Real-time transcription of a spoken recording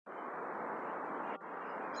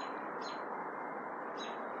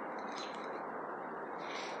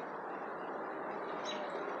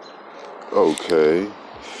Okay.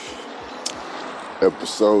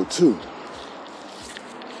 Episode 2.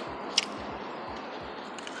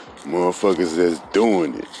 Motherfuckers that's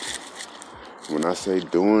doing it. When I say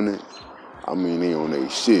doing it, I mean they on they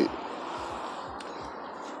shit.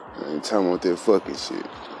 I ain't talking about that fucking shit.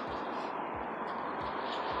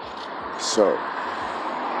 So,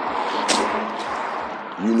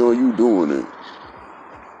 you know you doing it.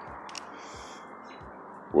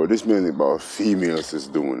 Well, this mainly about females that's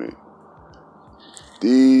doing it.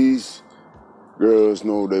 These girls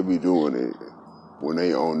know they be doing it when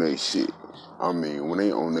they own they shit. I mean, when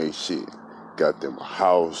they own they shit. Got them a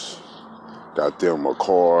house, got them a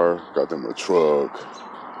car, got them a truck.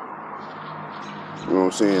 You know what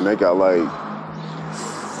I'm saying? They got like,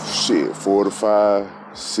 4 to 5,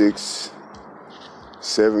 6,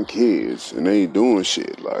 7 kids, and they ain't doing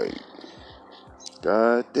shit. Like,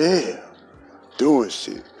 goddamn, doing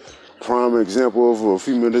shit. Prime example of a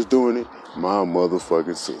female that's doing it, my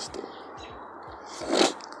motherfucking sister.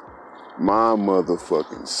 My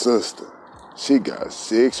motherfucking sister. She got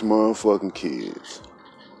 6 motherfucking kids.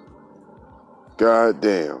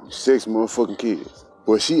 Goddamn, 6 motherfucking kids.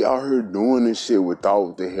 But she out here doing this shit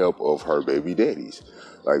without the help of her baby daddies.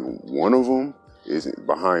 Like, one of them is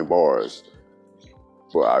behind bars.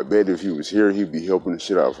 But I bet if he was here, he'd be helping the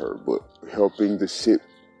shit out of her. But helping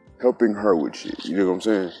her with shit. You know what I'm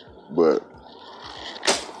saying? But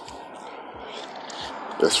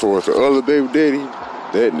as far as the other baby daddy,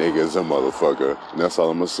 that nigga is a motherfucker. And that's all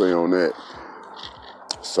I'm gonna say on that.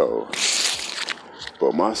 So,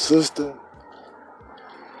 but my sister,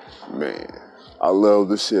 man, I love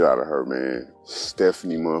the shit out of her, man.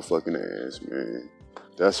 Stephanie motherfucking ass, man.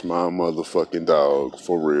 That's my motherfucking dog,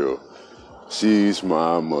 for real. She's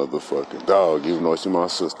my motherfucking dog, even though she's my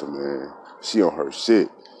sister, man. She on her shit.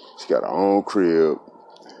 She got her own crib.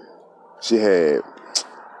 She had,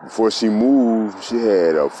 before she moved, she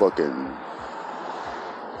had a fucking,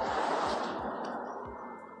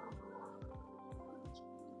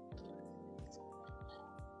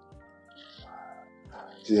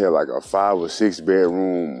 she had like a 5 or 6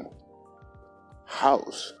 bedroom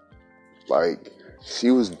house. Like,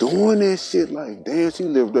 she was doing that shit like, damn, she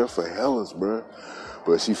lived there for hellas, bruh.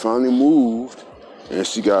 But she finally moved, and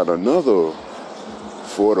she got another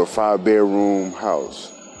 4 to 5 bedroom house.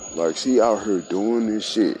 Like, she out here doing this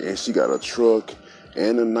shit, and she got a truck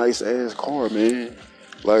and a nice ass car, man.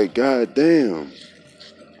 Like, goddamn.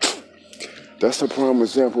 That's a prime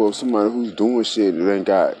example of somebody who's doing shit that ain't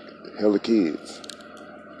got hella kids.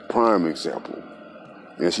 Prime example.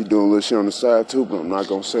 And she doing a little shit on the side too, but I'm not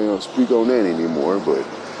gonna speak on that anymore. But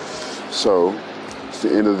so it's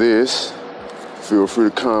the end of this. Feel free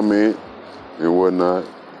to comment and whatnot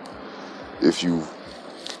if you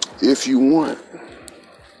want.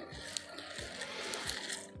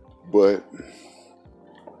 But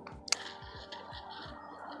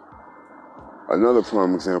another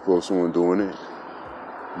prime example of someone doing it,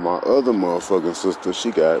 my other motherfucking sister,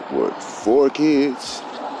 she got 4 kids.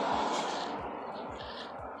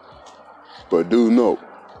 But do know,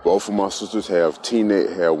 both of my sisters have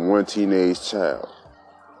one teenage child.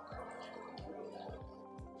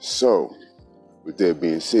 So, with that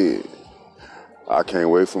being said, I can't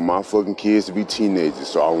wait for my fucking kids to be teenagers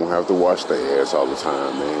so I won't have to watch their ass all the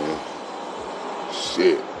time, man.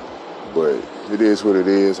 Shit. But it is what it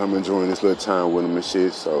is. I'm enjoying this little time with them and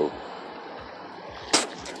shit, so.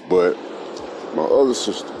 But my other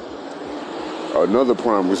sister, another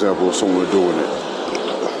prime example of someone doing it.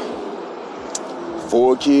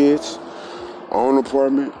 4 kids, own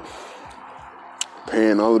apartment,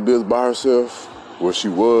 paying all the bills by herself. Well, she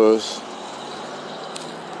was.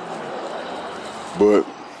 But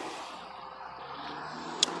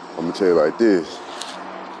I'm gonna tell you like this.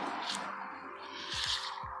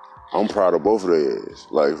 I'm proud of both of their ass.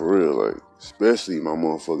 Like, for real, like, especially my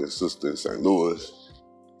motherfucking sister in St. Louis,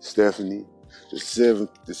 Stephanie, the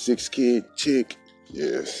 6 kid chick.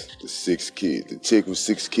 Yes, the 6 kid, the chick with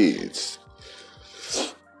 6 kids.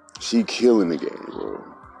 She killing the game, bro.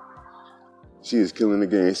 She is killing the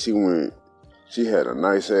game. She had a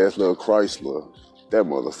nice ass little Chrysler. That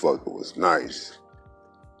motherfucker was nice.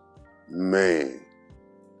 Man.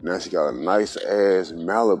 Now she got a nice ass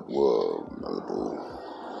Malibu.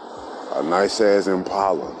 A nice ass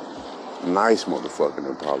Impala. Nice motherfucking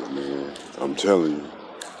Impala, man. I'm telling you.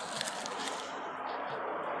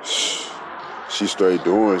 She straight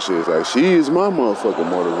doing shit. Like, she is my motherfucking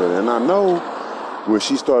motivator. And I know when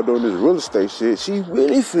she start doing this real estate shit, she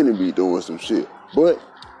really finna be doing some shit. But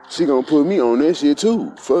she gonna put me on that shit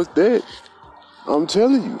too. Fuck that. I'm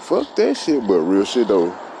telling you, fuck that shit. But real shit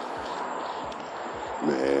though,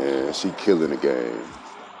 man, she killing the game.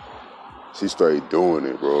 She straight doing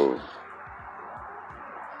it, bro.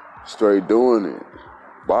 Straight doing it.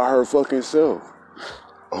 By her fucking self.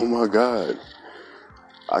 Oh my God.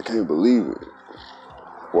 I can't believe it.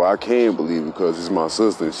 Well, I can believe it because it's my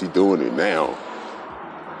sister and she doing it now.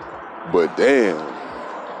 But damn.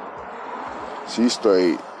 She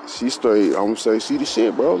straight, I'm gonna say she the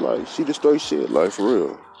shit, bro. Like, she the straight shit, like, for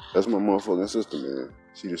real. That's my motherfucking sister, man.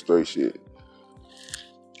 She the straight shit.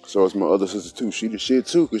 So it's my other sister, too. She the shit,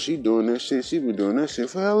 too, because she doing that shit. She been doing that shit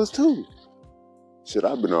for hellas, too. Shit,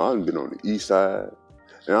 I've been on the east side.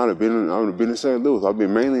 And I've been in St. Louis. I've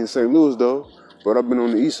been mainly in St. Louis, though. But I've been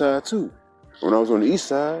on the east side, too. When I was on the east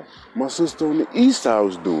side, my sister on the east side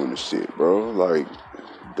was doing the shit, bro. Like,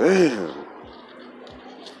 damn.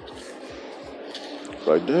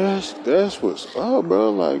 Like, that's what's up,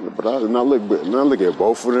 bro. Like, but I look at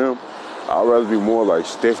both of them. I'd rather be more like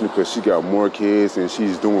Stephanie because she got more kids and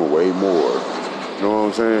she's doing way more. You know what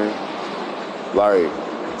I'm saying? Like,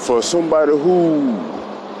 for somebody who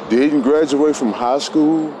didn't graduate from high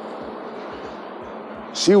school,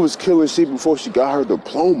 she was killing shit before she got her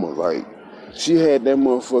diploma. Like, she had that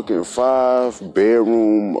motherfucking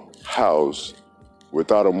 5-bedroom house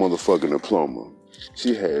without a motherfucking diploma.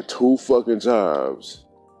 She had 2 fucking jobs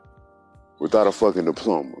without a fucking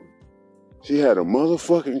diploma. She had a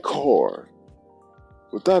motherfucking car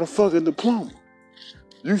without a fucking diploma.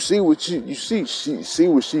 You see what she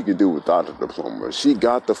can do without a diploma. She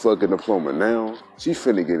got the fucking diploma now. She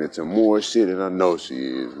finna get into more shit, and I know she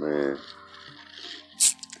is, man.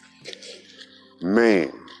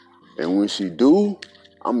 Man. And when she do,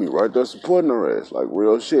 I mean right there supporting her ass, like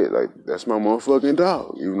real shit. Like, that's my motherfucking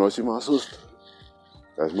dog, even though she my sister.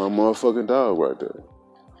 That's my motherfucking dog right there.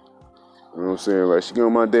 You know what I'm saying? Like, she get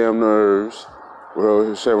on my damn nerves with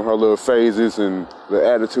her showing her little phases and the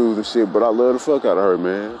attitudes and shit, but I love the fuck out of her,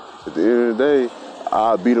 man. At the end of the day,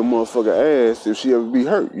 I'll beat a motherfucker ass if she ever be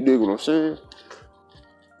hurt. You dig what I'm saying?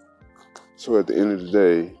 So at the end of the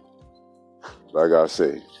day, like I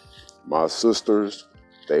say, my sisters,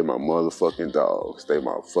 they my motherfucking dogs. They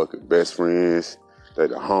my fucking best friends. They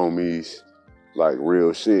the homies. Like,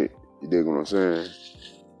 real shit. You dig what I'm saying?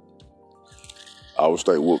 I would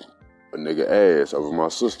straight whoop a nigga ass over my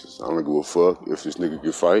sisters. I don't give a fuck if this nigga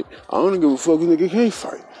can fight. I don't give a fuck if this nigga can't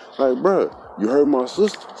fight. Like, bruh, you hurt my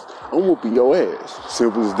sisters, I'm whooping your ass.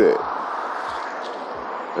 Simple as that.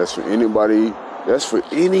 That's for anybody. That's for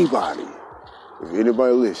anybody. If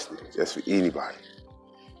anybody listening, that's for anybody.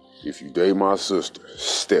 If you date my sister,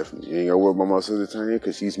 Stephanie, you ain't gotta worry about my sister Tanya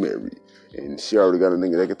because she's married. And she already got a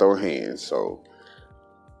nigga that can throw hands. So,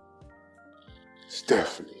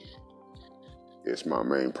 Stephanie is my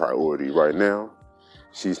main priority right now.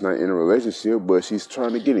 She's not in a relationship, but she's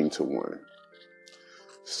trying to get into one.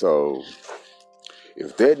 So,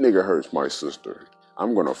 if that nigga hurts my sister,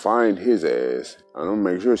 I'm gonna find his ass. I'm gonna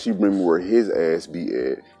make sure she bring me where his ass be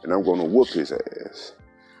at, and I'm gonna whoop his ass.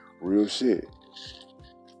 Real shit.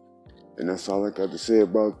 And that's all I got to say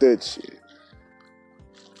about that shit.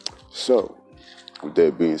 So, with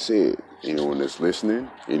that being said, anyone that's listening,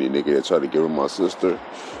 any nigga that try to get with my sister,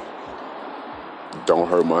 don't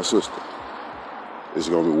hurt my sister. It's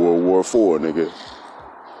gonna be World War IV, nigga.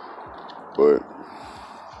 But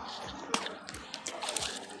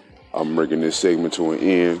I'm bringing this segment to an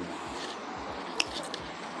end.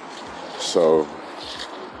 So,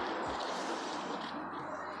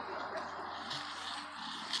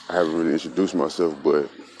 I haven't really introduced myself, but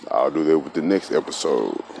I'll do that with the next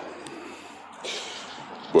episode.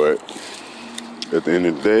 But at the end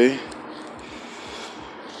of the day,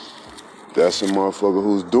 that's the motherfucker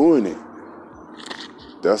who's doing it.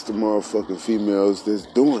 That's the motherfucking females that's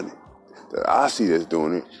doing it. That I see that's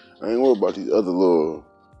doing it. I ain't worried about these other little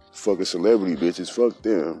fucking celebrity bitches. Fuck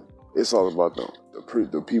them. It's all about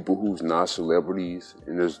the people who's not celebrities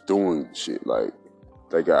and just doing shit. Like,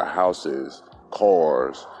 they got houses,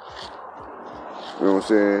 cars, you know what I'm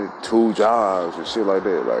saying? 2 jobs and shit like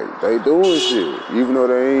that. Like, they doing shit. Even though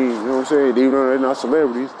they ain't, you know what I'm saying? Even though they're not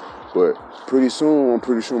celebrities. But pretty soon, I'm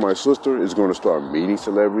pretty sure my sister is going to start meeting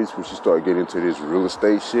celebrities when she start getting into this real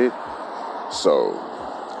estate shit. So,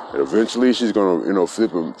 eventually she's going to,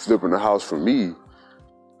 flipping the house for me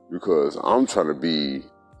because I'm trying to be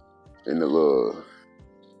in the little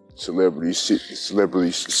celebrity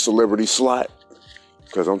slot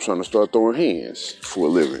because I'm trying to start throwing hands for a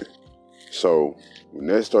living. So, when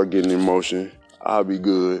they start getting in motion, I'll be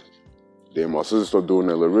good. Then my sister start doing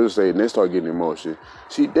that little real estate and they start getting in motion.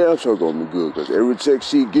 She damn sure gonna be good because every check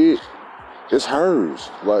she get, it's hers.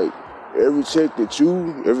 Like, every check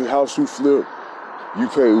every house you flip, you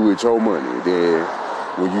pay with your money. Then,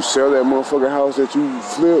 when you sell that motherfucking house that you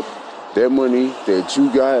flip, that money that you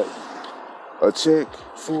got a check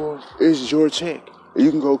for, it's your check. And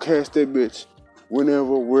you can go cash that bitch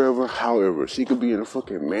whenever, wherever, however. She could be in a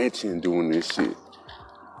fucking mansion doing this shit.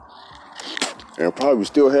 And probably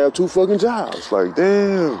still have 2 fucking jobs. Like,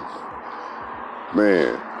 damn.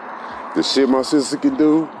 Man, the shit my sister can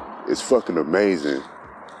do is fucking amazing.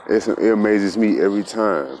 It amazes me every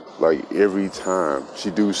time. Like, every time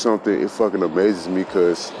she do something, it fucking amazes me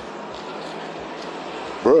because,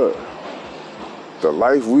 bruh, the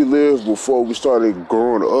life we lived before we started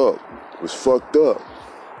growing up was fucked up.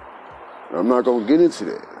 I'm not gonna get into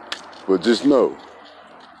that. But just know,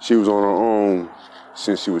 she was on her own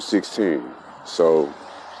since she was 16. So,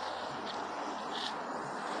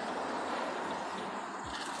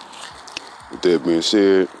 with that being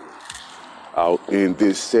said, I'll end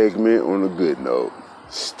this segment on a good note.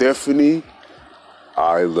 Stephanie,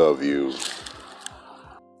 I love you.